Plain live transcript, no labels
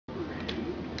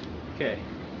Okay.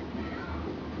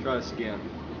 Try this again.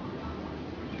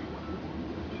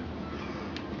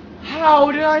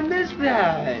 How did I miss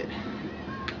that?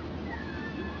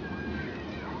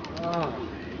 Oh.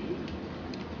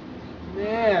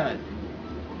 Man.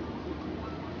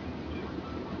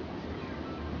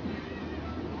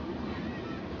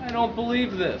 I don't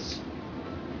believe this.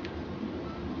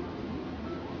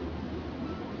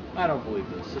 I don't believe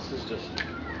this. This is just...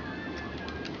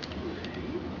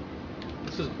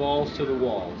 This is balls to the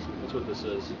walls. That's what this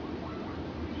is.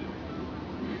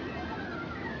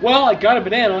 Well, I got a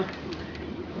banana.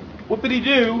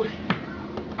 Whoopity-doo.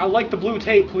 I like the blue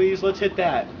tape, please. Let's hit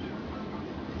that.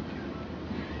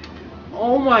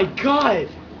 Oh my god!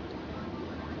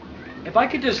 If I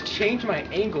could just change my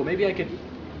angle, maybe I could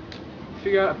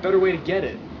figure out a better way to get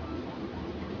it.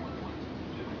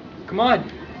 Come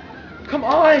on! Come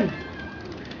on!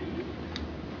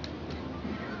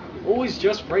 Always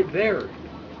just right there.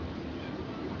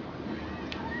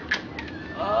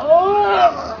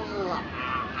 Oh!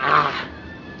 Ah.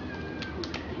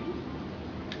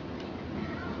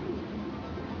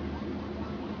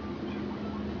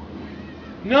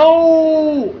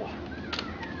 No!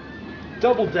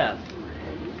 Double death.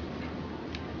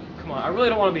 Come on, I really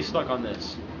don't want to be stuck on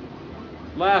this.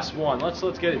 Last one. Let's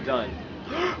get it done.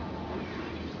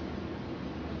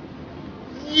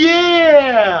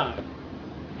 Yeah!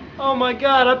 Oh my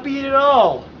god, I beat it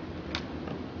all.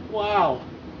 Wow.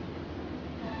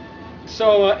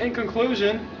 So, in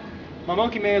conclusion, my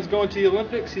Monkey Man's going to the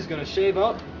Olympics. He's going to shave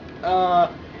up.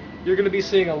 You're going to be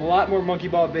seeing a lot more Monkey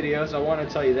Ball videos, I want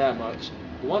to tell you that much.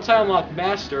 Once I unlock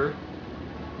Master,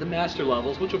 the Master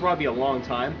levels, which will probably be a long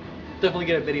time, definitely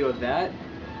get a video of that.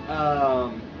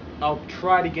 I'll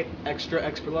try to get extra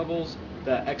Expert levels,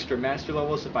 the extra Master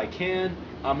levels if I can.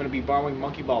 I'm going to be borrowing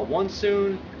Monkey Ball 1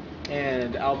 soon,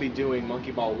 and I'll be doing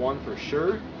Monkey Ball 1 for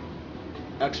sure,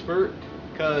 Expert,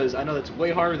 because I know that's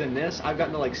way harder than this. I've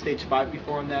gotten to like stage 5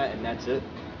 before on that, and that's it.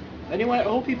 Anyway, I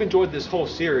hope you've enjoyed this whole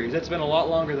series. It's been a lot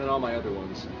longer than all my other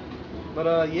ones.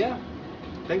 But yeah,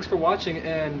 thanks for watching,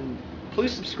 and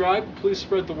please subscribe, please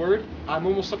spread the word. I'm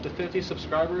almost up to 50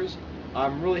 subscribers.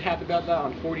 I'm really happy about that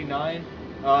on 49.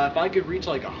 If I could reach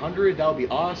like 100, that would be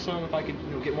awesome. If I could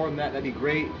get more than that, that'd be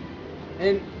great.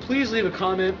 And please leave a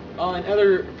comment on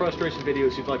other frustration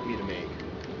videos you'd like me to make.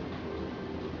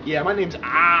 Yeah, my name's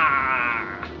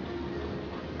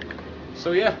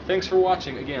So yeah, thanks for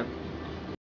watching again.